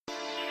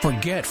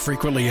Forget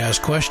frequently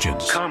asked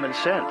questions. Common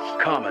sense,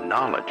 common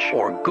knowledge,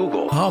 or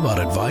Google. How about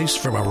advice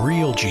from a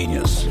real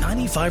genius?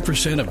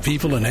 95% of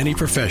people in any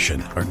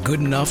profession are good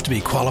enough to be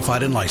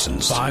qualified and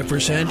licensed.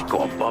 5%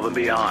 go above and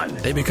beyond.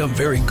 They become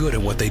very good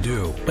at what they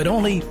do, but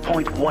only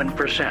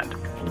 0.1%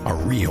 are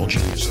real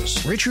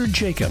geniuses. Richard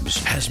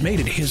Jacobs has made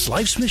it his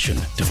life's mission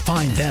to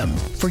find them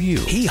for you.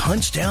 He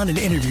hunts down and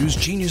interviews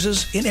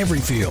geniuses in every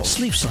field: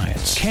 sleep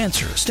science,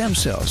 cancer, stem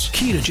cells,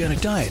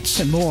 ketogenic diets,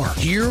 and more.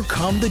 Here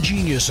come the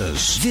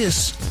geniuses.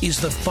 This is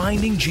the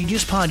Finding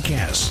Genius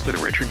Podcast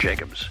with Richard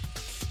Jacobs.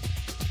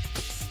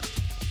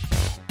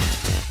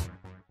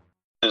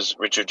 This is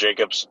Richard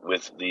Jacobs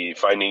with the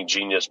Finding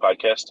Genius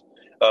Podcast.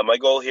 My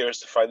goal here is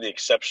to find the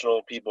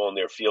exceptional people in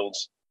their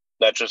fields,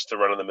 not just the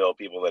run-of-the-mill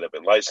people that have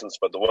been licensed,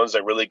 but the ones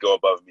that really go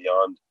above and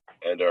beyond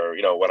and are,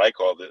 what I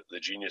call the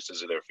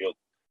geniuses of their field.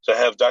 So I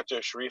have Dr.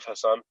 Sherif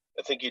Hassan.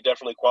 I think he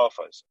definitely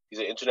qualifies. He's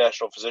an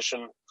international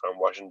physician from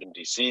Washington,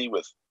 D.C.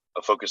 with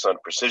a focus on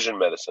precision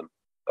medicine.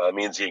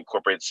 Means he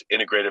incorporates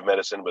integrative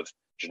medicine with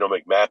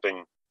genomic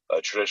mapping,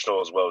 traditional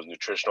as well as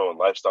nutritional and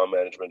lifestyle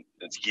management.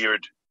 It's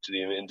geared to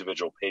the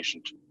individual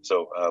patient.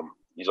 So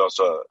he's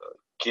also a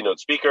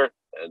keynote speaker,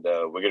 and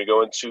we're going to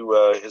go into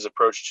his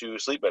approach to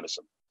sleep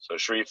medicine. So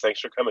Sherif, thanks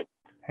for coming.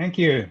 Thank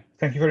you.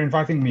 Thank you for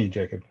inviting me,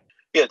 Jacob.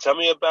 Yeah, tell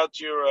me about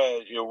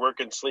your work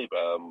in sleep.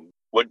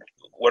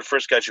 What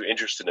first got you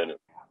interested in it?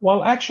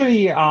 Well,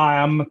 actually,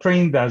 I'm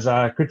trained as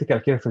a critical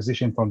care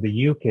physician from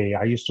the UK.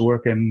 I used to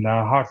work in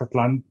heart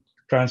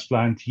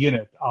transplant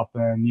unit up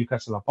in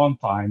Newcastle upon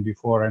Tyne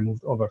before I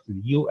moved over to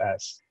the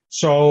US.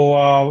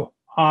 So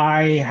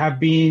I have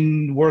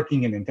been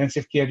working in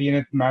intensive care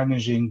unit,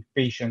 managing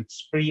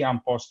patients pre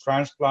and post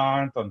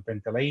transplant on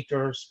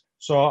ventilators.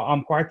 So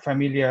I'm quite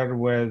familiar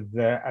with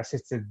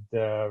assisted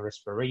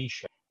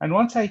respiration. And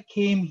once I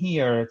came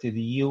here to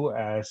the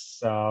US,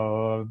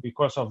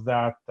 because of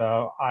that,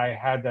 I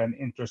had an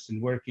interest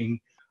in working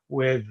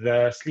with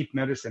sleep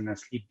medicine and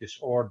sleep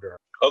disorder.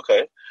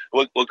 Okay.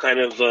 What kind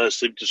of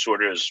sleep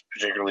disorders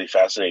particularly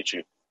fascinate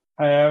you?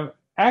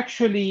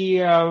 Actually,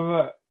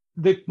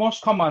 the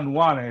most common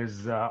one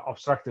is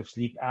obstructive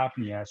sleep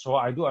apnea. So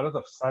I do a lot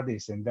of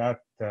studies in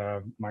that,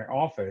 my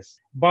office.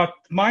 But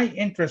my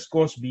interest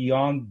goes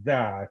beyond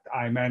that.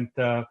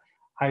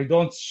 I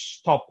don't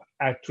stop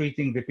at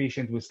treating the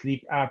patient with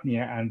sleep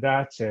apnea and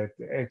that's it.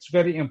 It's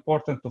very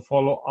important to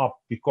follow up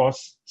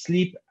because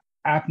sleep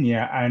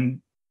apnea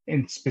and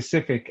in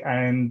specific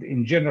and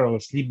in general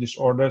sleep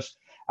disorders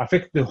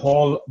affect the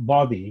whole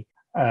body.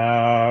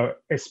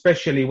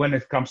 Especially when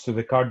it comes to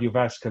the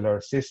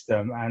cardiovascular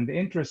system. And the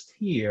interest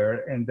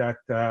here in that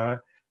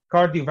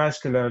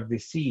cardiovascular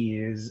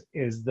disease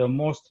is the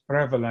most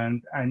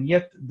prevalent and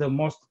yet the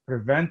most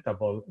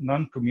preventable,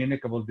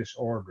 non-communicable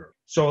disorder.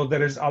 So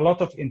there is a lot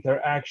of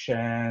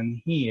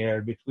interaction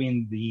here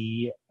between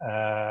the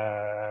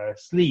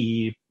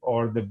sleep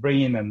or the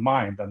brain and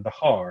mind and the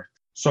heart.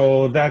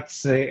 So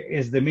that's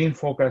is the main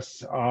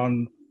focus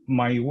on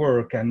my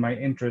work and my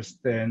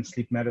interest in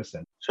sleep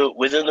medicine. So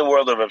within the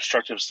world of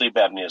obstructive sleep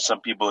apnea,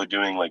 some people are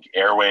doing like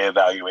airway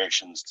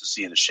evaluations to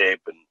see the shape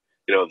and,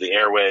 the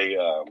airway.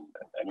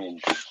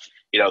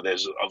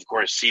 There's of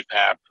course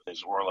CPAP,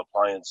 there's oral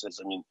appliances.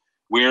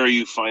 Where are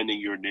you finding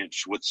your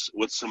niche? What's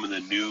some of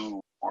the new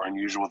or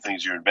unusual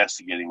things you're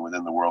investigating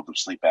within the world of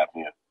sleep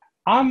apnea?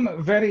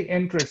 I'm very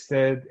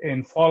interested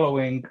in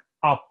following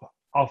up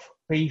of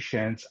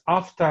patients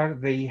after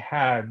they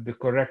had the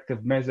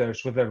corrective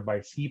measures, whether by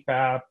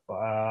CPAP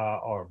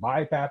or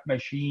BiPAP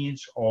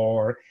machines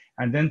or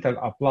a dental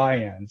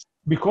appliance.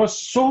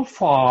 Because so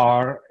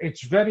far,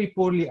 it's very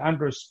poorly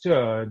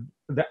understood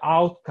the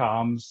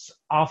outcomes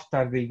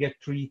after they get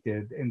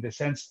treated, in the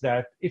sense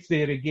that if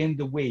they regain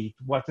the weight,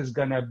 what is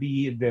going to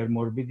be their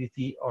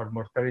morbidity or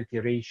mortality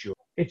ratio.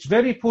 It's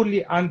very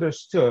poorly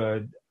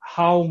understood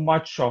how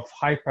much of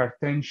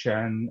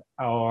hypertension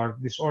or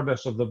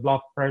disorders of the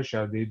blood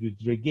pressure they would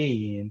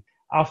regain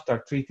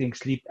after treating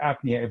sleep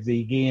apnea if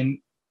they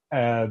gain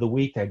the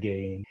weight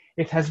again.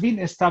 It has been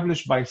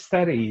established by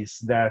studies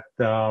that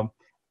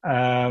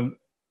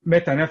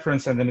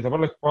metanephrine and the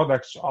metabolic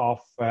products of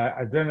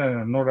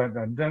adrenaline and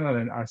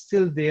noradrenaline are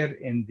still there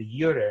in the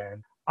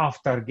urine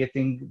after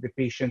getting the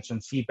patients on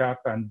CPAP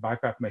and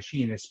BiPAP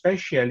machine,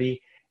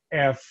 especially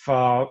if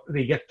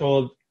they get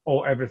told,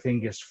 oh,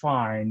 everything is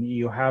fine,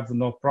 you have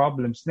no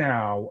problems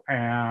now.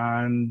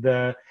 And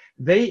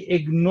they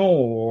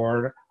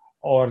ignore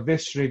or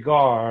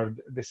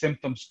disregard the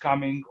symptoms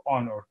coming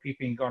on or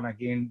creeping on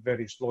again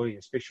very slowly,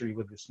 especially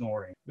with the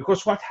snoring.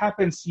 Because what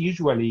happens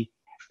usually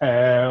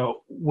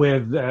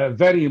with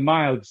very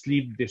mild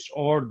sleep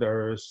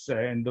disorders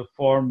in the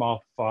form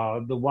of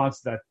the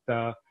ones that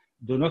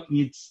do not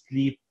need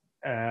sleep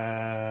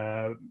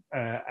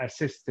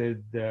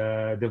assisted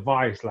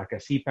device like a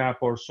CPAP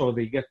or so,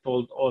 they get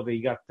told, oh, they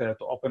got to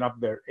open up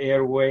their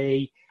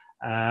airway.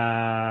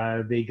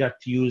 They got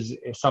to use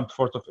some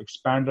sort of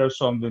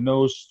expanders on the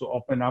nose to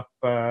open up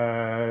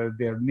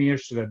their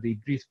ears so that they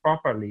breathe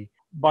properly.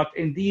 But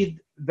indeed,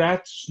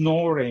 that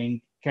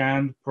snoring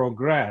can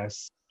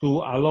progress to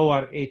a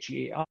lower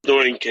HEI.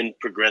 Snoring can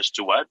progress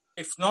to what?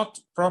 If not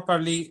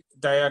properly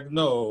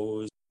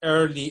diagnosed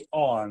early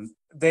on,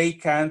 they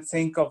can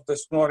think of the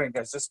snoring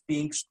as just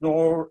being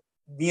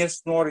mere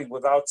snoring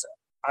without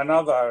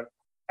another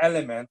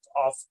element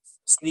of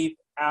sleep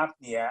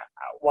apnea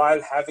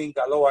while having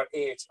a lower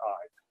AHI.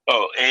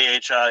 Oh,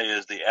 AHI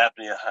is the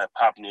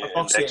apnea-hypopnea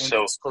index.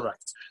 So,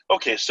 correct.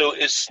 Okay, so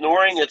is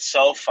snoring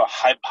itself a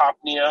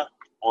hypopnea,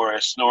 or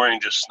is snoring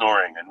just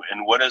snoring?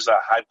 And what is a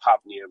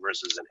hypopnea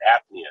versus an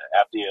apnea?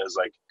 Apnea is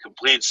like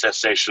complete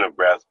cessation of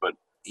breath, but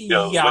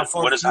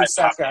For what a is few hypopnea?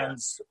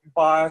 seconds.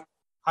 But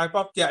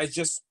hypopnea is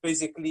just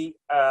basically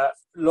a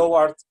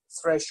lowered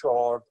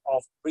threshold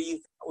of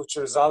breathing, which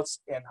results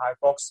in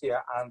hypoxia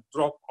and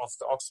drop of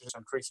the oxygen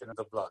concentration in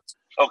the blood.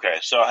 Okay,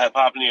 so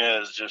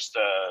hypopnea is just,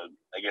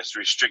 I guess,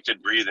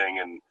 restricted breathing,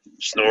 and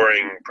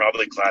snoring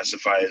probably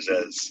classifies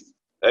as...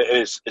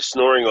 Is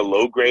snoring a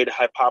low-grade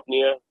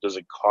hypopnea? Does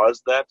it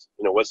cause that?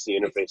 What's the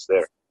interface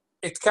there?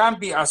 It can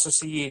be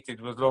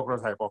associated with low-grade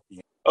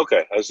hypopnea.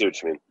 Okay, I see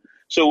what you mean.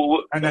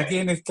 So, and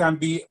again, it can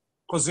be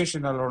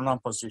positional or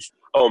non-positional.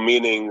 Oh,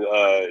 meaning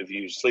if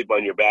you sleep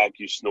on your back,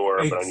 you snore,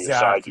 but on your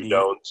side you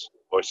don't?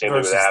 Or same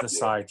thing with apnea? The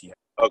side, yeah.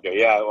 Okay,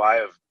 yeah, well, I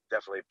have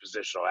definitely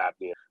positional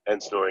apnea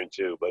and snoring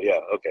too, but yeah,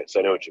 okay, so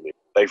I know what you mean.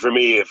 Like for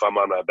me, if I'm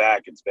on my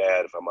back, it's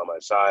bad. If I'm on my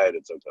side,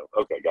 it's okay.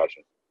 Okay,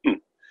 gotcha.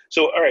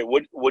 So, all right,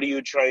 what are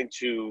you trying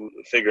to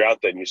figure out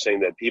then? You're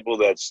saying that people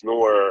that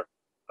snore,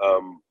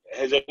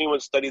 has anyone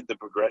studied the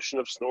progression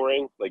of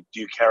snoring? Like, do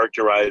you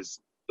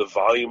characterize the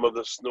volume of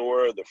the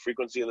snore, the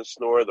frequency of the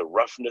snore, the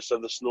roughness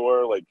of the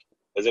snore? Like,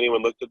 has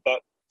anyone looked at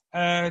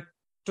that?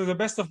 To the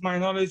best of my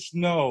knowledge,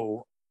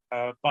 no.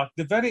 But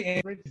the very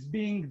is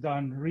being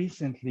done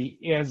recently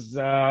is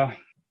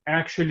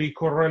actually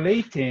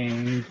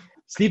correlating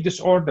sleep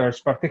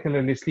disorders,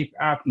 particularly sleep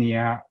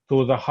apnea,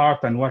 to the heart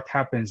and what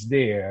happens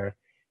there,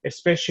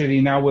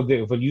 especially now with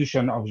the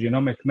evolution of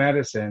genomic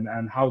medicine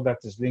and how that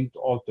is linked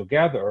all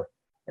together.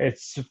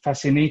 It's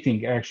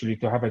fascinating, actually,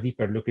 to have a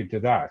deeper look into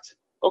that.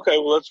 Okay,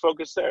 well, let's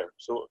focus there.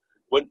 So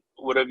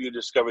what have you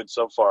discovered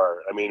so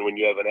far? I mean, when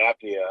you have an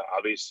apnea,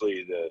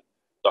 obviously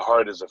the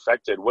heart is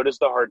affected. What does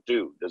the heart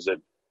do? Does it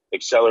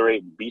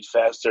accelerate, beat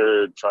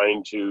faster,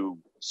 trying to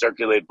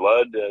circulate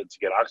blood to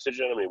get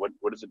oxygen? I mean,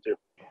 what does it do?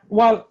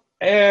 Well,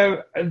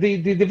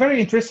 the very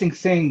interesting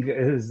thing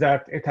is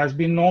that it has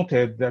been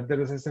noted that there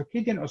is a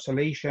circadian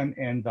oscillation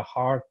in the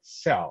heart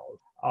cell.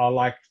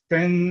 About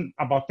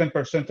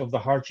 10% of the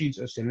heart genes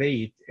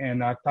oscillate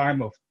in a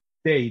time of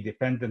day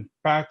dependent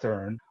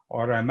pattern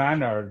or a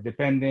manner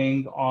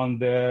depending on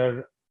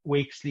their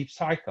wake-sleep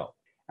cycle.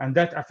 And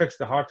that affects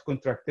the heart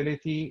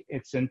contractility.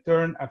 It in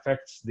turn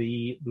affects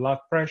the blood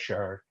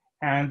pressure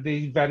and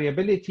the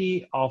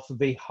variability of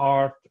the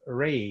heart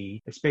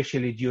rate,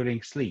 especially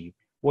during sleep,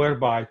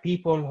 whereby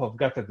people who've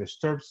got a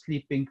disturbed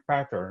sleeping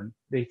pattern,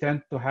 they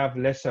tend to have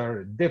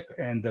lesser dip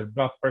in their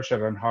blood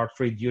pressure and heart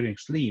rate during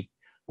sleep,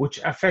 which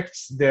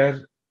affects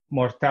their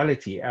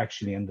mortality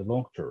actually in the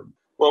long term.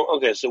 Well,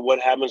 okay, so what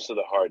happens to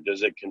the heart?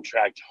 Does it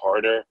contract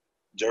harder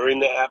during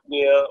the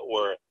apnea,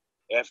 or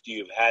after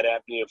you've had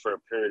apnea for a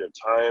period of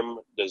time,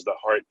 does the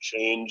heart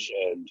change,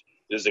 and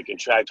does it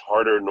contract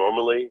harder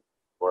normally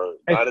or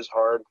not as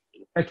hard?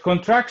 It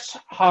contracts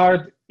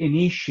hard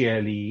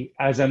initially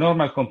as a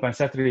normal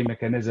compensatory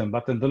mechanism,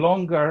 but in the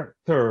longer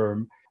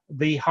term,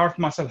 the heart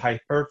muscle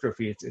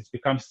hypertrophy, it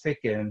becomes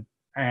thickened,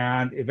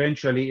 and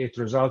eventually it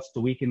results to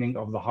weakening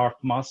of the heart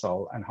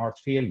muscle and heart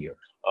failure.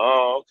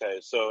 Oh, okay.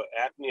 So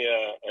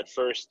apnea at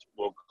first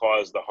will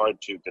cause the heart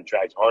to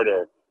contract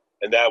harder,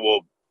 and that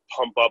will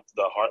pump up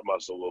the heart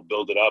muscle, will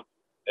build it up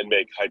and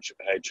make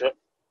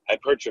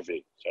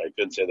hypertrophy. Sorry, I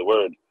couldn't say the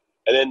word.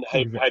 And then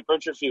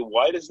hypertrophy,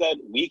 why does that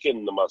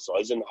weaken the muscle?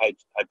 Isn't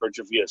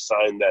hypertrophy a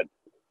sign that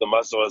the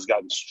muscle has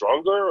gotten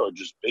stronger or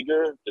just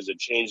bigger? Does it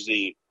change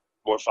the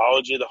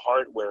morphology of the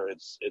heart where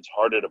it's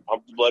harder to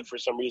pump the blood for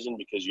some reason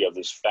because you have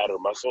this fatter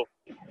muscle?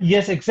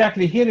 Yes,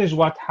 exactly. Here is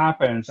what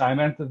happens. I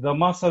meant the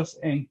muscles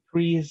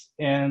increase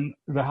in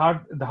the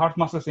heart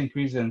muscles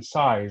increase in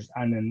size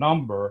and in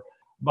number,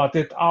 but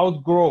it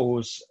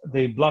outgrows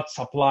the blood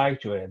supply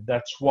to it.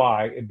 That's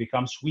why it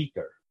becomes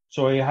weaker.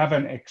 So you have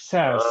an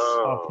excess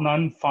of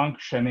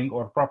non-functioning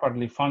or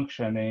properly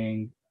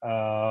functioning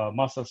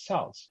muscle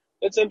cells.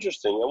 That's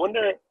interesting. I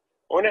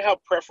wonder how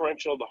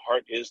preferential the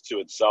heart is to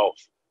itself.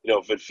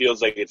 If it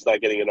feels like it's not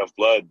getting enough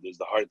blood, does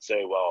the heart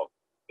say, well,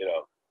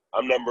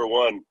 I'm number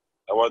one,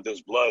 I want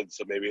this blood,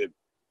 so maybe it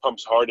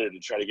pumps harder to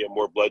try to get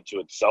more blood to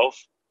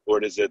itself? Or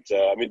does it,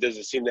 does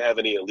it seem to have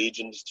any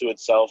allegiance to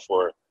itself?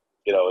 Or,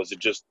 is it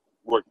just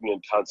working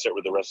in concert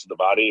with the rest of the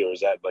body? Or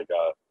is that like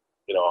a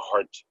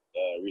heart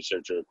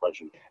researcher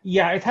question?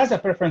 Yeah, it has a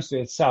preference to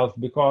itself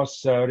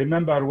because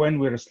remember, when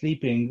we're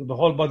sleeping, the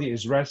whole body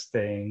is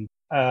resting,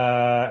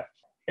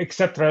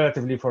 except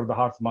relatively for the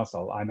heart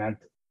muscle. I meant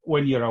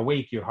when you're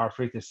awake, your heart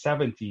rate is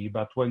 70,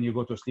 but when you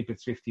go to sleep,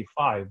 it's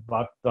 55.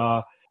 But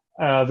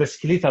the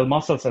skeletal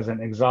muscles, as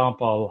an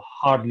example,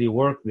 hardly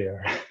work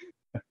there.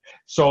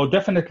 So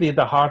definitely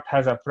the heart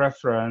has a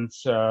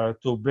preference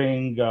to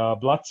bring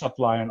blood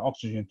supply and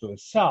oxygen to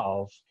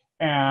itself.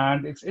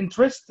 And it's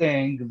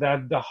interesting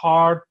that the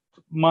heart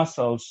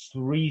muscles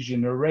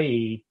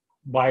regenerate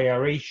by a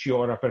ratio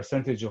or a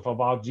percentage of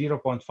about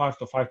 0.5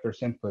 to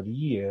 5% per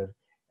year.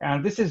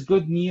 And this is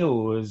good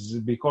news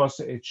because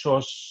it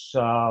shows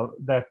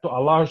that to a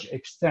large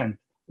extent,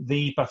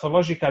 the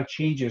pathological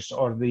changes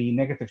or the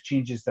negative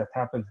changes that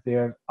happen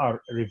there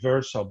are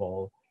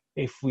reversible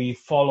if we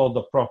follow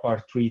the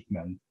proper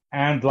treatment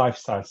and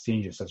lifestyle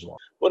changes as well.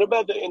 What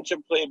about the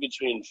interplay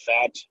between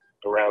fat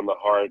around the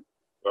heart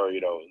or,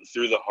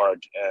 through the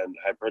heart and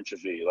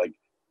hypertrophy? Like,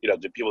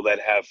 the people that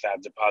have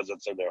fat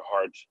deposits in their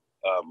heart,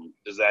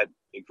 does that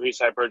increase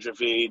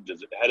hypertrophy?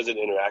 How does it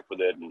interact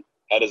with it? And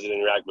how does it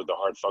interact with the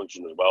heart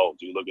function as well?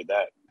 Do you look at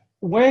that?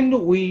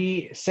 When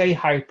we say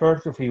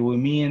hypertrophy, we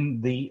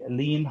mean the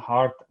lean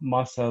heart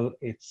muscle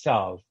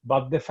itself,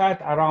 but the fat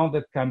around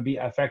it can be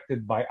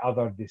affected by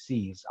other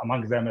disease.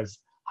 Among them is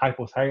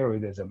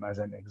hypothyroidism, as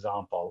an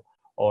example,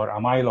 or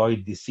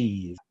amyloid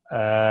disease.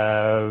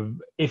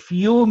 If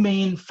you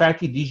mean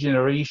fatty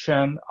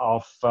degeneration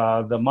of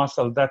the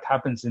muscle, that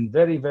happens in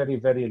very, very,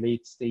 very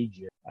late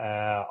stages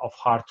of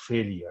heart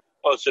failure.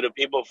 Oh, so do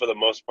people, for the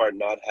most part,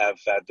 not have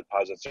fat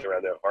deposits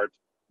around their heart?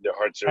 Their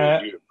hearts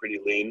are pretty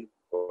lean?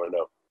 Or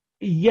no?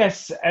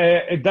 Yes,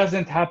 it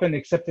doesn't happen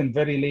except in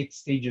very late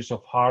stages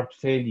of heart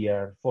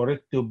failure for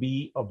it to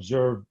be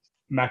observed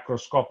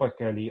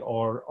macroscopically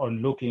or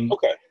on looking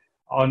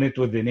on it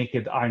with the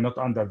naked eye, not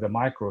under the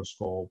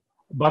microscope.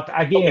 But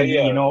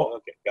again,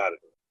 Okay, got it.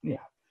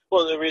 Yeah.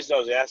 Well, the reason I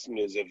was asking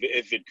is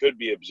if it could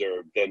be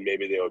observed, then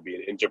maybe there would be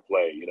an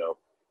interplay,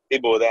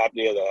 People with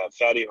apnea that have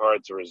fatty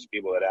hearts versus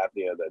people with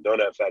apnea that don't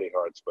have fatty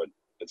hearts, but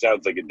it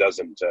sounds like it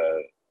doesn't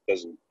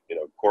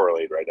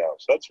correlate right now.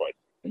 So that's fine.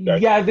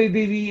 Yeah,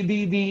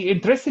 the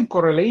interesting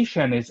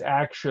correlation is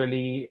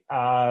actually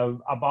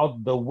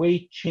about the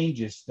weight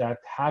changes that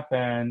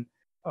happen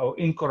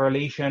in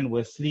correlation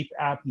with sleep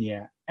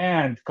apnea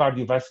and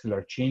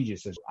cardiovascular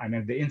changes. I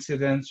mean, the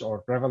incidence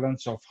or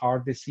prevalence of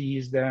heart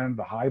disease, then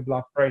the high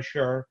blood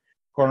pressure,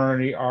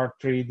 coronary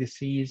artery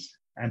disease,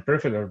 and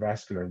peripheral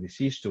vascular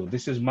disease too.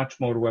 This is much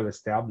more well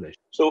established.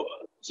 So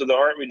the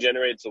heart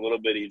regenerates a little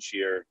bit each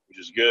year, which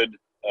is good.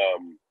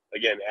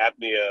 Again,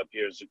 apnea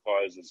appears to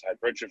cause this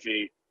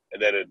hypertrophy,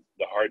 and then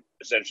the heart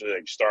essentially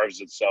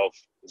starves itself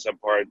in some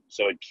part,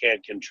 so it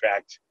can't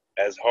contract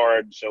as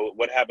hard. So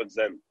what happens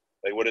then?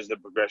 Like, what does the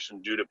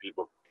progression do to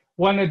people?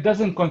 When it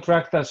doesn't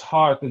contract as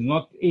hard, it's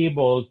not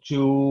able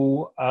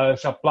to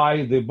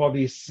supply the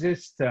body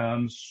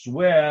systems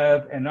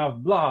with enough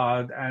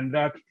blood, and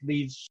that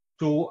leads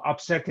to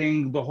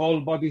upsetting the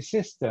whole body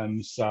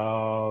systems.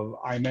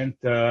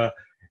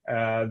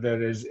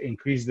 There is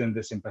increase in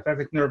the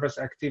sympathetic nervous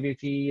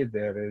activity.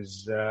 There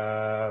is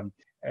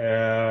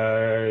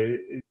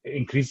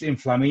increased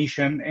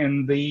inflammation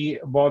in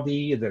the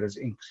body. There is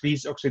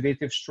increased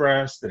oxidative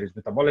stress. There is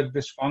metabolic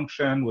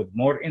dysfunction with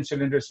more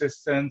insulin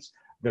resistance.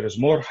 There is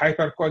more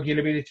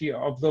hypercoagulability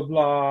of the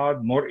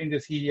blood, more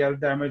endothelial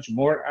damage,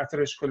 more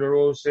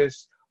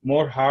atherosclerosis,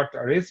 more heart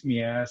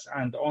arrhythmias,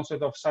 and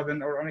onset of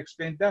sudden or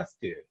unexplained death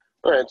too.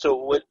 All right. So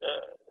what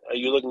are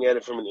you looking at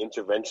it from an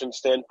intervention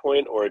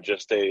standpoint or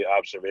just a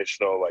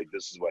observational, like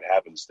this is what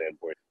happens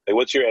standpoint? Like,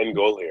 what's your end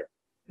goal here?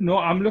 No,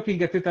 I'm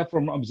looking at it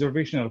from an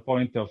observational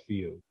point of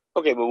view.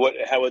 Okay, but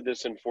how would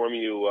this inform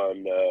you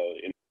on,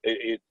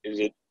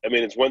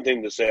 it's one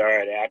thing to say, all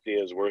right,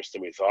 apnea is worse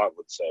than we thought,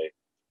 let's say,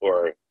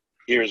 or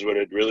here's what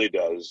it really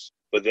does.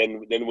 But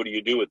then what do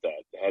you do with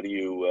that? How do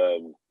you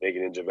make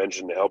an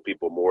intervention to help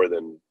people more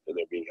than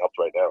they're being helped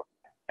right now?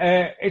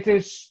 It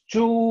is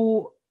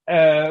to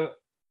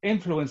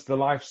influence the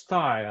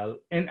lifestyle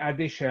in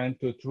addition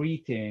to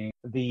treating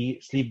the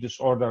sleep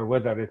disorder,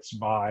 whether it's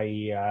by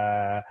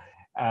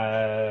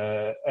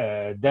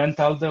a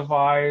dental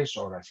device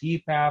or a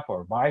CPAP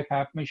or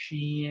BiPAP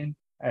machine,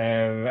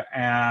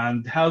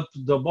 and help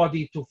the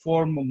body to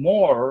form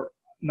more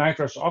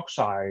nitric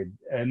oxide,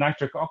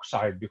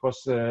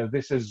 because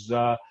this is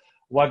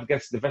what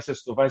gets the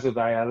vessels to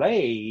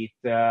vasodilate,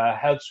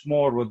 helps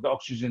more with the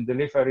oxygen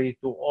delivery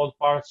to all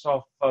parts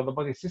of the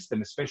body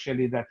system,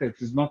 especially that it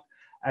is not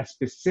a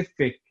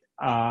specific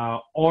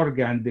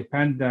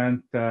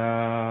organ-dependent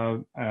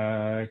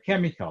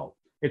chemical.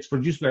 It's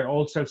produced by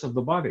all cells of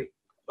the body.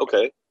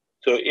 Okay.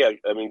 So,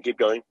 keep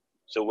going.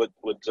 So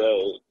what's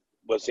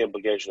the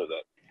implication of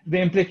that? The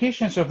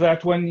implications of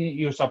that, when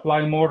you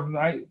supply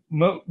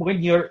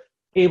when you're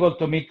able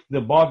to make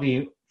the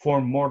body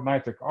form more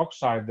nitric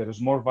oxide, there is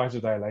more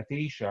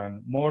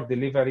vasodilatation, more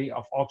delivery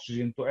of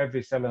oxygen to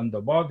every cell in the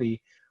body,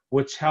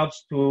 which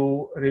helps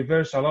to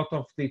reverse a lot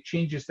of the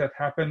changes that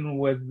happen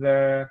with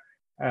apnea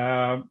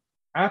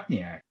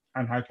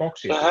and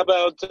hypoxia. So how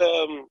about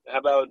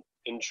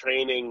in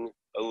training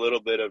a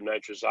little bit of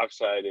nitrous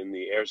oxide in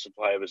the air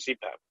supply of a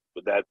CPAP?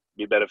 Would that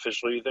be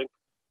beneficial, you think?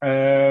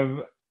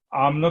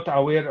 I'm not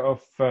aware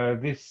of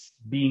this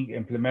being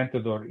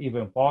implemented or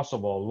even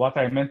possible. What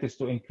I meant is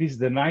to increase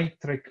the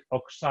nitric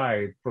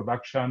oxide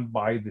production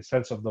by the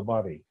cells of the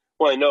body.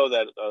 Well, I know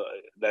that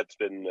that's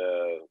been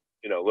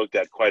looked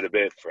at quite a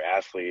bit for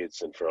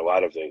athletes and for a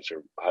lot of things,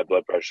 for high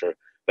blood pressure.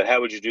 But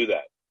how would you do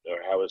that? Or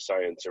how has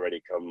science already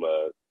come?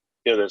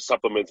 There's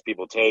supplements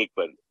people take,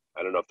 but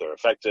I don't know if they're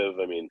effective.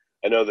 I mean,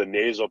 I know the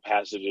nasal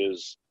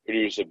passages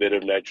produce a bit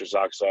of nitrous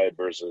oxide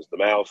versus the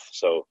mouth.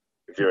 So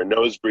if you're a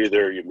nose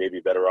breather, you may be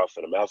better off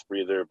than a mouth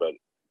breather. But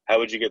how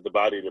would you get the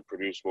body to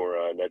produce more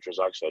nitrous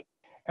oxide?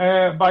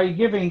 By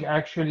giving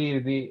actually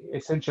the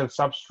essential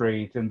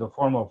substrate in the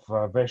form of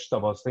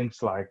vegetables,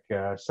 things like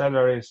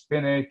celery,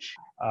 spinach,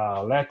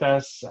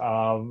 lettuce.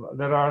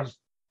 There are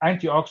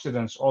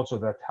antioxidants also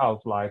that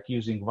help, like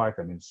using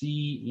vitamin C,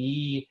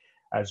 E,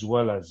 as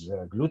well as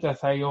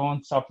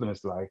glutathione,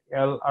 supplements like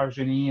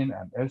L-arginine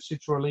and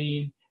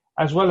L-citrulline,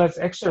 as well as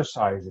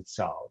exercise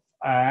itself.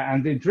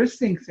 And the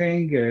interesting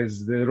thing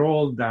is the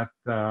role that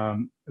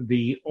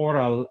the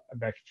oral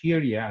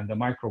bacteria and the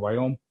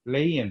microbiome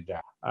play in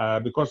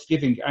that. Because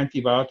giving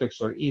antibiotics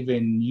or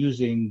even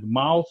using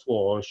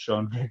mouthwash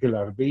on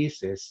regular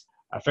basis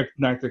affect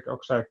nitric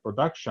oxide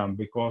production,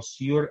 because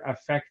you're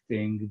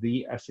affecting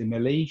the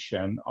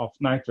assimilation of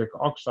nitric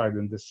oxide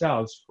in the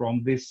cells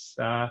from this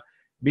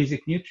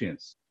basic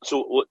nutrients.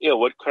 So,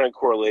 what kind of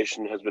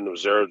correlation has been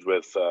observed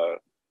with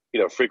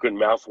frequent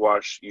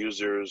mouthwash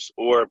users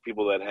or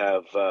people that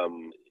have,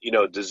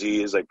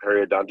 disease like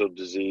periodontal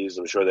disease?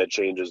 I'm sure that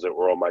changes their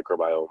oral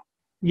microbiome.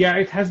 Yeah,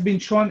 it has been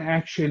shown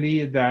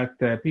actually that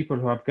people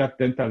who have got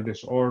dental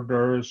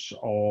disorders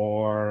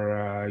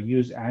or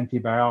use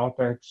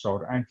antibiotics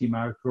or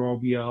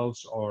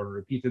antimicrobials or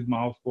repeated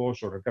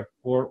mouthwash or got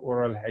poor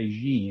oral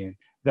hygiene,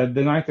 that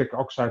the nitric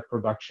oxide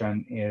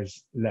production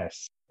is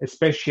less.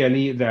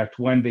 Especially that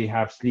when they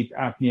have sleep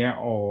apnea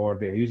or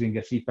they're using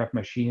a CPAP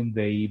machine,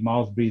 they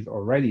mouth breathe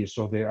already,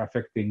 so they're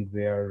affecting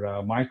their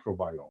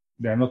microbiome.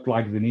 They're not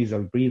like the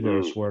nasal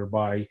breathers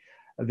whereby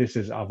this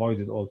is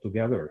avoided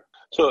altogether.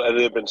 So have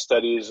there been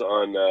studies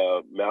on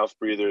mouth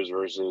breathers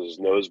versus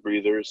nose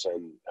breathers,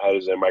 and how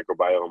does their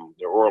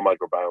oral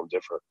microbiome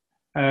differ?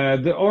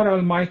 The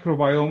oral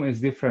microbiome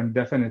is different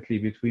definitely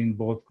between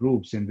both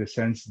groups, in the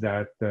sense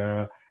that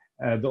the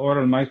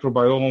oral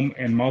microbiome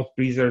in mouth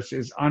breathers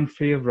is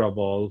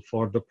unfavorable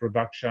for the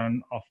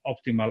production of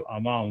optimal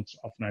amounts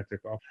of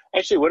nitric oxide.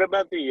 Actually, what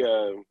about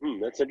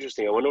that's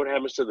interesting. I wonder what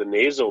happens to the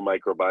nasal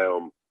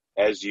microbiome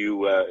as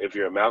you, if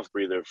you're a mouth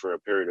breather for a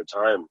period of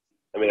time.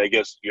 I mean, I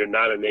guess you're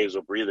not a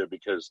nasal breather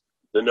because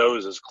the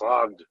nose is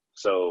clogged.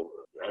 So,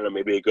 I don't know,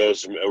 maybe it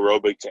goes from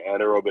aerobic to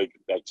anaerobic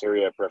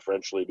bacteria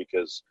preferentially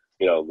because,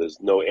 there's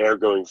no air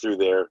going through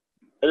there.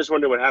 I just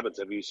wonder what happens.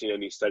 Have you seen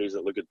any studies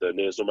that look at the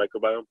nasal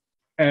microbiome?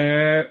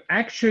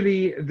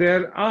 Actually,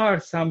 there are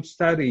some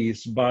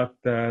studies, but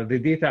the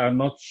data are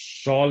not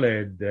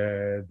solid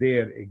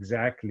there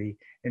exactly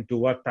into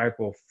what type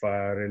of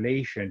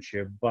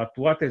relationship. But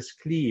what is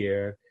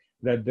clear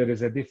that there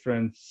is a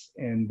difference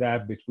in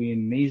that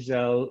between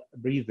nasal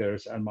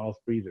breathers and mouth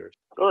breathers.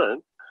 All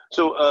right.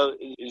 So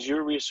is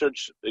your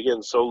research,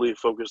 again, solely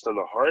focused on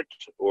the heart?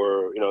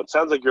 Or, it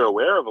sounds like you're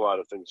aware of a lot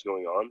of things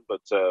going on, but,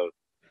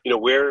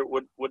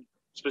 what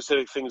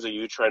specific things are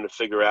you trying to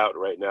figure out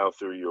right now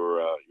through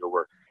your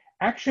work?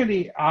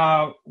 Actually,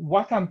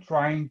 what I'm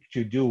trying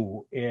to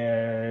do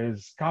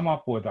is come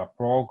up with a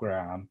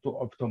program to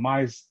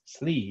optimize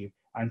sleep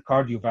and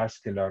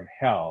cardiovascular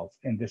health,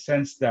 in the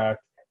sense that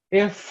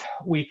if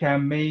we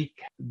can make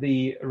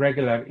the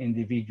regular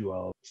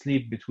individual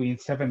sleep between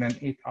 7 and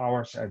 8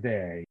 hours a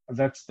day,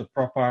 that's the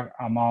proper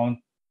amount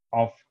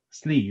of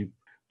sleep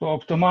to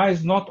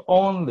optimize not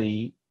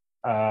only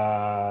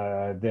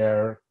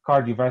their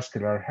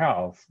cardiovascular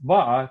health,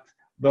 but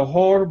the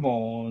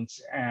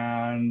hormones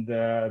and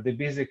the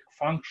basic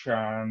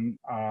function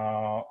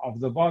of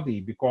the body.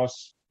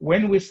 Because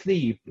when we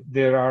sleep,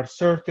 there are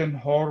certain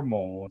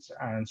hormones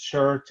and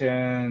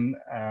certain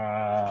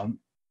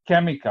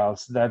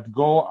chemicals that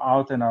go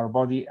out in our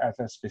body at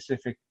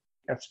specific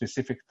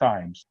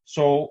times.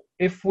 So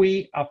if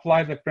we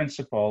apply the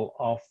principle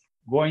of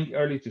going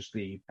early to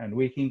sleep and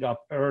waking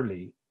up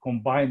early,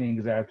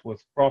 combining that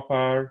with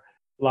proper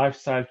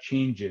lifestyle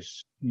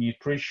changes,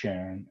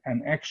 nutrition,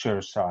 and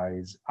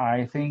exercise,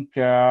 I think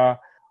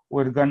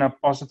we're going to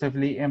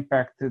positively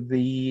impact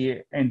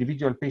the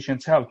individual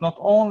patient's health, not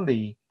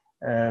only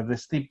the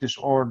sleep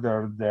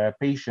disorder, the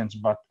patients,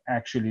 but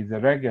actually the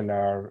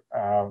regular,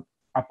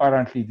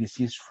 apparently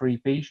disease-free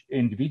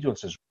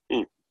individuals as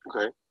well.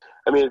 Okay.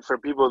 I mean, for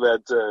people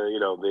that,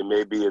 they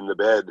may be in the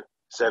bed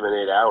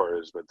 7-8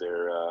 hours, but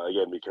they're,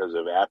 again, because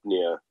of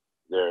apnea,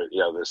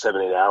 the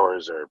 7-8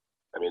 hours are,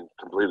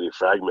 completely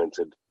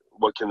fragmented.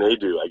 What can they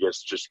do? I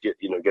guess just get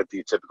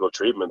the typical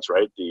treatments,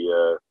 right?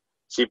 The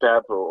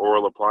CPAP or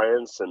oral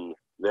appliance, and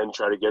then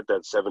try to get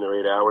that 7 or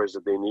 8 hours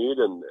that they need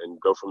and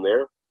go from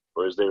there?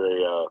 Or is there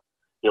an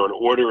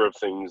order of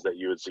things that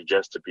you would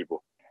suggest to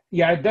people?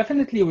 Yeah,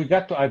 definitely we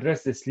got to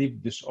address the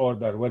sleep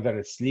disorder, whether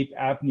it's sleep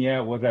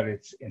apnea, whether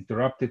it's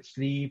interrupted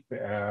sleep,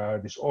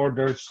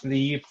 disordered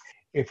sleep,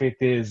 if it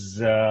is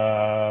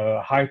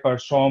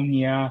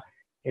hypersomnia,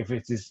 if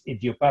it is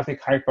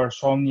idiopathic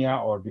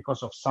hypersomnia, or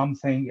because of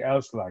something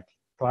else like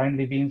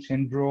Klein-Levin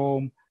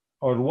syndrome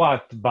or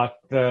what, but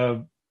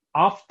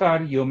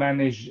after you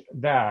manage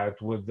that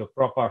with the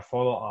proper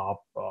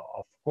follow-up,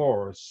 of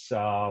course,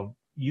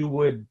 you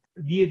would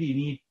really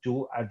need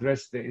to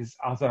address these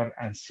other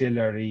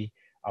ancillary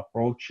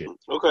approaches.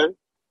 Okay.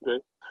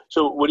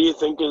 So what do you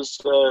think is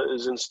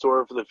in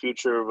store for the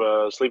future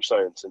of sleep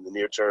science in the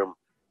near term,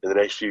 in the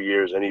next few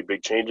years? Any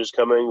big changes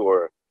coming,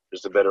 or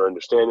just a better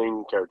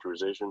understanding,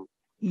 characterization?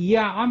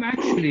 Yeah, I'm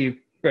actually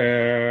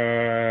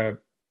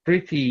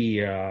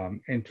pretty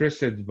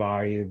interested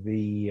by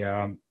the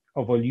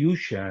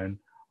evolution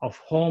of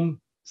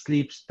home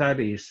sleep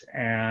studies,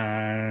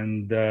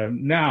 and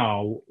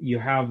now you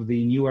have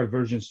the newer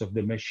versions of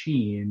the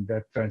machine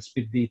that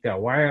transmit data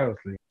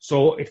wirelessly,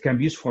 so it can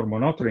be used for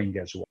monitoring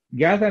as well.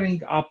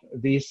 Gathering up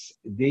this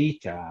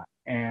data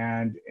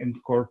and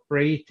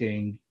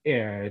incorporating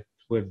it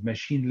with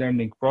machine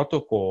learning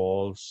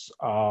protocols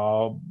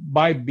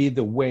might be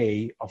the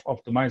way of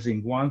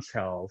optimizing one's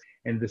health,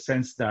 in the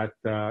sense that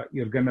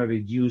you're going to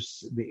reduce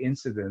the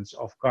incidence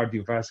of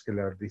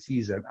cardiovascular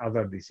disease and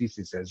other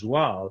diseases as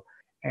well.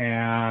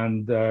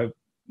 And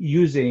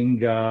using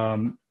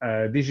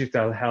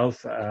digital health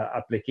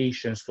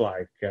applications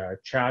like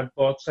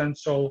chatbots. And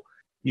so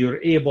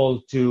you're able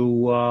to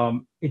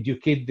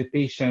educate the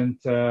patient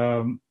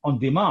on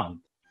demand.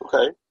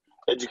 Okay.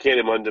 Educate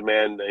them on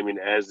demand, I mean,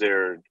 as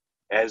they're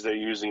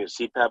using a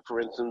CPAP, for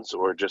instance,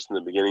 or just in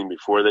the beginning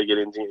before they get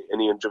into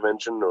any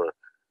intervention? Or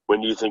when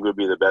do you think would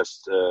be the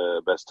best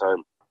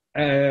time?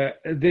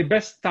 The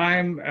best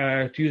time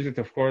to use it,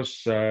 of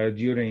course,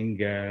 during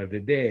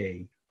the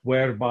day,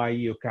 whereby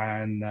you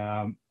can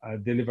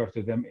deliver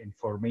to them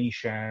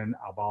information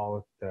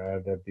about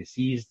the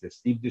disease, the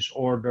sleep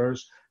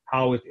disorders,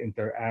 how it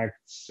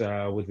interacts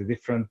with the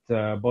different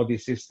body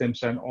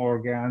systems and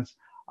organs,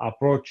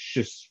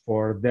 approaches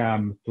for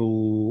them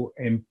to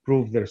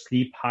improve their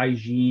sleep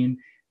hygiene,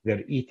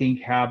 their eating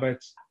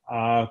habits,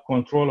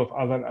 control of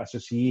other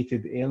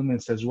associated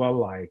ailments as well,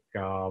 like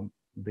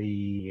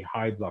the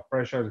high blood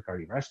pressure, the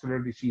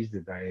cardiovascular disease,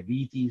 the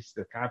diabetes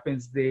that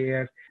happens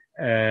there.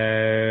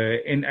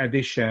 In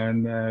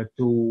addition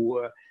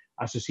to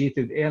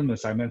associated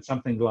ailments, I meant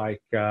something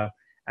like,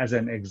 as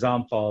an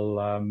example,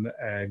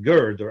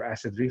 GERD or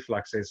acid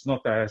reflux. It's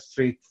not a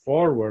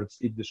straightforward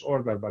sleep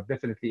disorder, but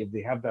definitely if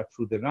they have that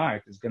through the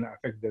night, it's going to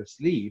affect their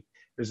sleep,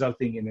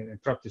 resulting in an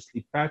interrupted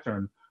sleep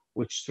pattern,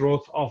 which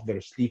throws off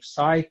their sleep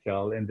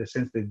cycle in the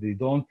sense that they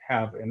don't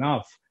have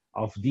enough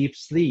of deep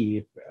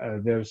sleep.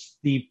 Their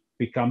sleep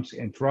becomes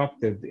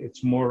interrupted.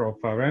 It's more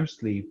of a REM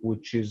sleep,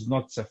 which is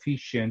not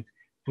sufficient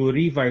to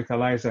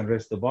revitalize and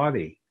rest the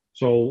body.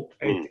 So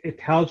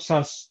it helps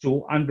us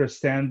to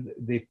understand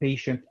the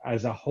patient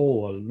as a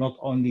whole, not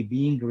only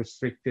being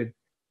restricted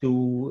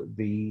to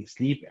the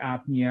sleep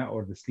apnea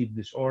or the sleep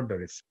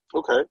disorders.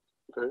 Okay.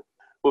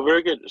 Well,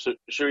 very good. So,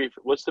 Sherif,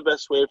 what's the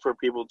best way for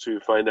people to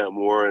find out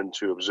more and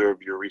to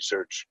observe your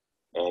research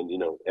and,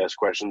 ask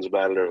questions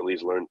about it, or at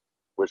least learn?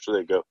 Where should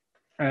they go?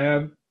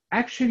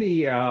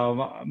 Actually,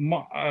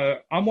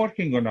 I'm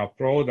working on a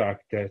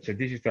product. It's a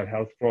digital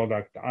health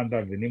product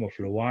under the name of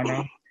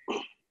Luana.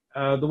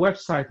 The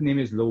website name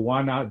is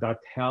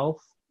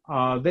luana.health.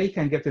 They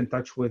can get in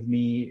touch with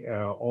me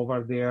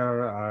over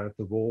there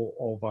to go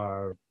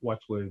over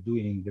what we're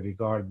doing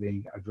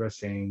regarding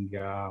addressing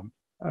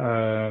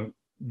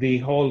the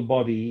whole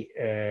body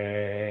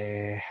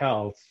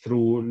health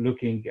through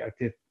looking at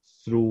it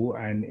through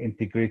an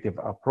integrative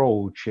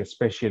approach,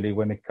 especially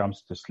when it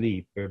comes to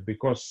sleep,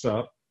 because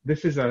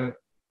this is a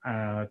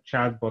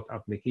chatbot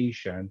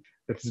application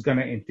that is going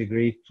to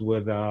integrate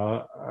with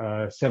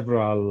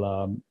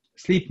several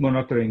sleep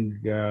monitoring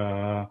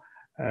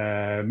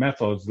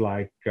methods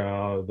like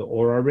the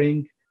Oura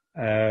Ring,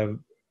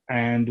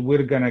 and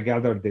we're going to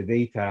gather the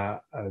data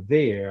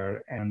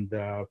there and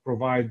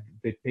provide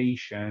the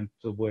patient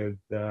with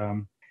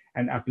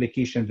an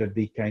application that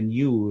they can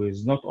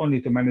use not only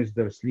to manage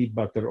their sleep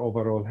but their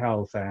overall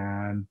health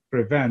and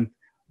prevent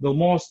the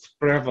most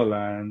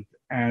prevalent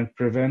and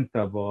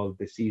preventable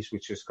disease,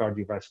 which is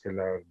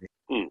cardiovascular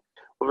disease.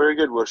 Well, very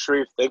good. Well,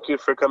 Sherif, thank you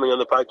for coming on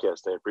the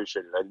podcast. I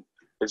appreciate it.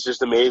 It's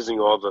just amazing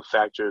all the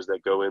factors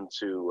that go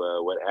into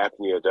what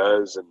apnea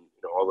does and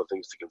all the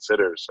things to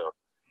consider. So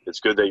it's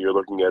good that you're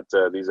looking at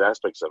these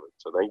aspects of it.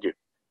 So thank you.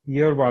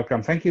 You're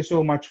welcome. Thank you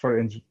so much for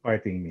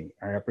inviting me.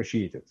 I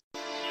appreciate it.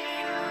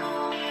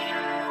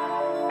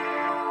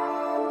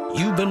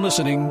 You've been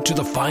listening to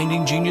the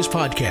Finding Genius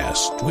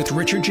podcast with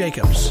Richard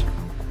Jacobs.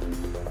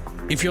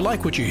 If you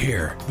like what you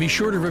hear, be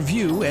sure to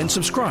review and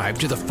subscribe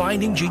to the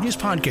Finding Genius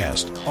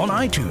podcast on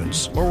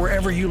iTunes or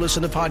wherever you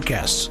listen to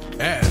podcasts.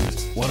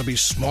 And want to be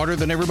smarter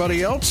than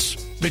everybody else?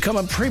 Become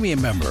a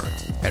premium member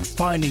at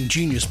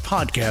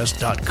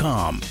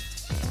findinggeniuspodcast.com.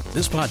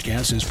 This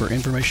podcast is for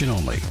information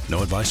only.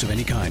 No advice of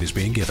any kind is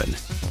being given.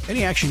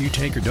 Any action you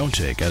take or don't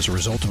take as a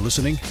result of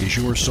listening is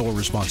your sole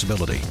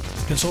responsibility.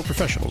 Consult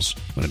professionals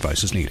when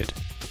advice is needed.